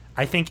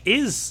 I think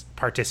is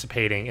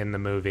participating in the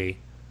movie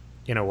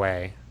in a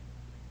way,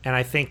 and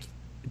I think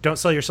don't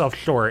sell yourself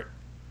short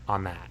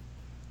on that.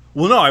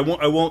 Well, no,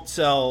 I won't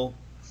sell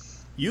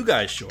you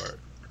guys short.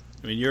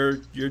 I mean, you're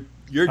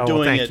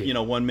doing it, you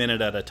know, 1 minute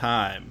at a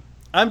time.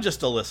 I'm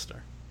just a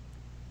listener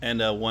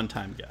and a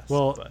one-time guest.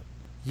 Well, but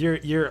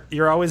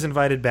you're always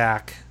invited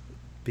back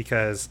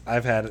because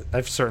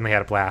I've certainly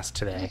had a blast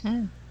today.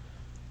 Mm-hmm.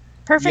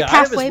 Perfect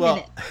halfway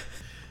minute.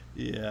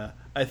 Yeah,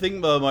 I think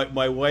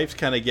my wife's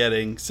kind of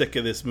getting sick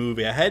of this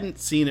movie. I hadn't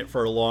seen it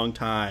for a long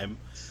time,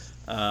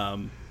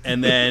 and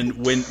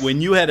then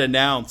when you had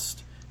announced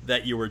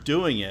that you were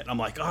doing it, I'm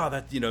like, oh,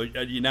 that, you know,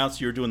 you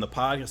announced you were doing the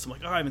podcast. I'm like,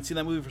 oh, I haven't seen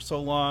that movie for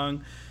so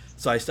long.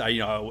 So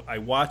I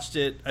watched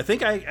it. I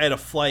think I had a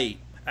flight.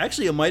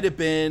 Actually, it might have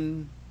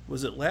been,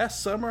 was it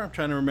last summer? I'm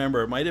trying to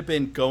remember. It might have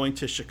been going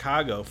to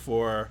Chicago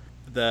for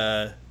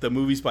the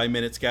Movies by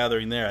Minutes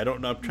gathering there. I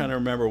don't know. I'm trying to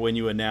remember when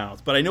you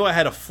announced. But I know I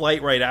had a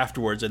flight right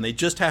afterwards, and they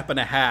just happened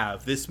to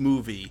have this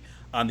movie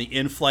on the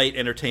in-flight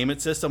entertainment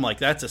system. Like,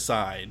 that's a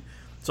sign.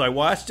 So I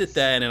watched it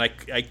then, and I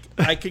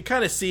could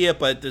kind of see it,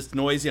 but it's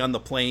noisy on the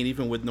plane,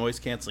 even with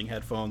noise-canceling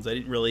headphones. I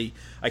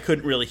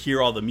couldn't really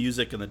hear all the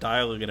music and the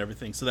dialogue and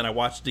everything. So then I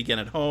watched it again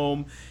at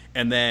home,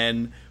 and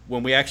then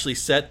when we actually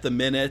set the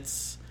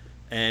minutes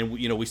and,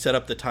 you know, we set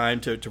up the time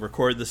to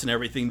record this and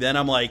everything, then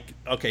I'm like,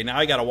 okay, now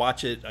I got to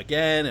watch it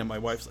again, and my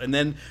wife's, and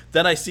then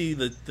I see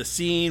the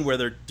scene where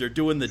they're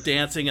doing the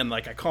dancing, and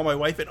like I call my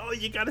wife and, oh,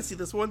 you got to see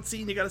this one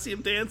scene, you got to see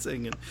him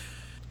dancing, and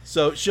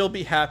so she'll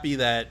be happy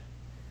that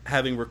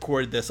having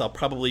recorded this, I'll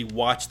probably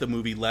watch the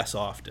movie less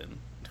often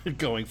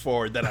going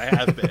forward than I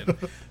have been.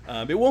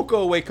 It won't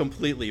go away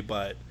completely,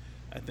 but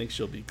I think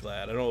she'll be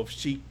glad. I don't know if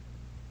she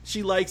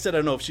likes it. I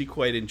don't know if she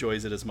quite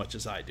enjoys it as much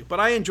as I do, but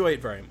I enjoy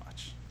it very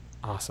much.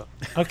 Awesome.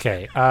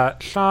 Okay,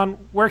 Sean,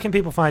 where can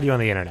people find you on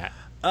the internet?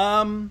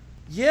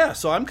 Yeah,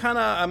 so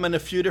I'm in a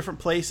few different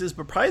places,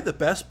 but probably the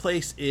best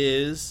place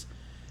is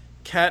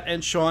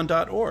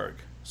catandshawn.org.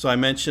 So I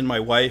mentioned my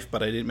wife,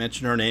 but I didn't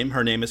mention her name.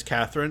 Her name is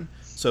Catherine.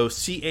 So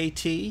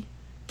C-A-T,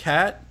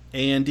 Cat,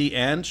 A-N-D,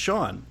 and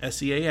Shawn,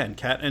 S-E-A-N,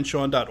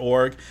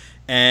 catandshawn.org.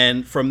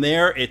 And from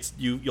there,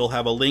 you'll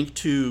have a link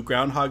to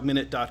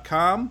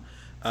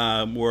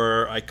groundhogminute.com,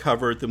 where I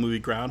covered the movie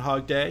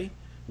Groundhog Day,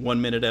 1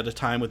 minute at a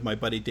time with my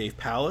buddy Dave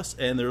Pallas.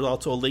 And there's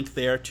also a link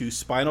there to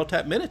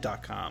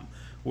spinaltapminute.com,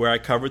 where I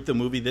covered the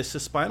movie This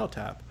Is Spinal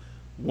Tap,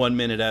 1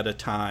 minute at a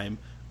time,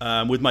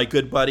 with my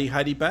good buddy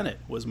Heidi Bennett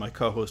was my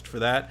co-host for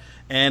that.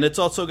 And it's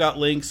also got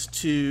links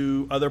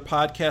to other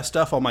podcast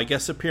stuff, all my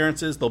guest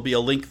appearances. There'll be a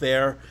link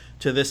there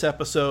to this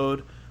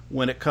episode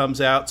when it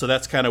comes out. So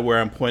that's kind of where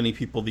I'm pointing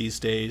people these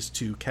days,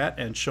 to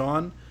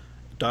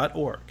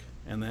catandshawn.org.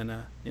 And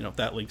then,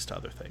 that links to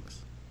other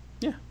things.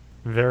 Yeah.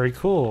 Very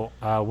cool.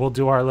 We'll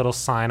do our little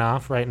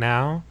sign-off right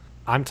now.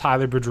 I'm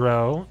Tyler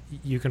Boudreau.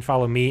 You can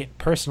follow me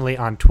personally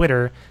on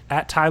Twitter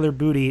at Tyler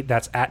Booty.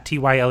 That's at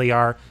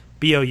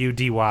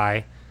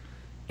TYLERBOUDY.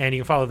 And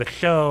you can follow the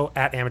show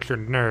at Amateur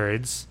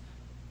Nerds.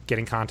 Get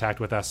in contact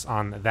with us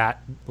on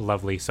that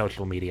lovely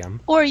social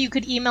medium. Or you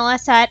could email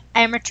us at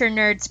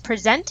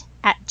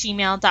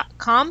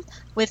amateurnerdspresent@gmail.com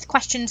with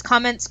questions,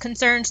 comments,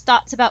 concerns,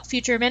 thoughts about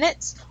future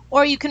minutes.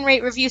 Or you can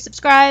rate, review,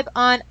 subscribe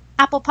on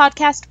Apple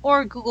Podcast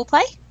or Google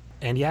Play.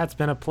 And yeah, it's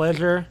been a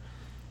pleasure.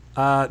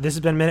 This has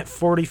been minute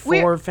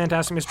 44 of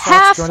Fantastic Mr.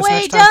 Fox. Join us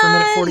next time for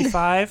minute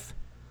 45.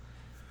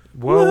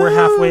 Whoa, we're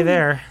halfway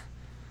there.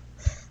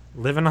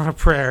 Living on a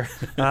prayer.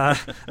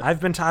 I've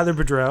been Tyler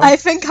Boudreau.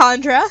 I've been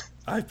Condra.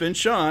 I've been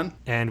Sean.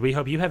 And we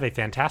hope you have a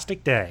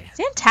fantastic day.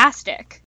 Fantastic.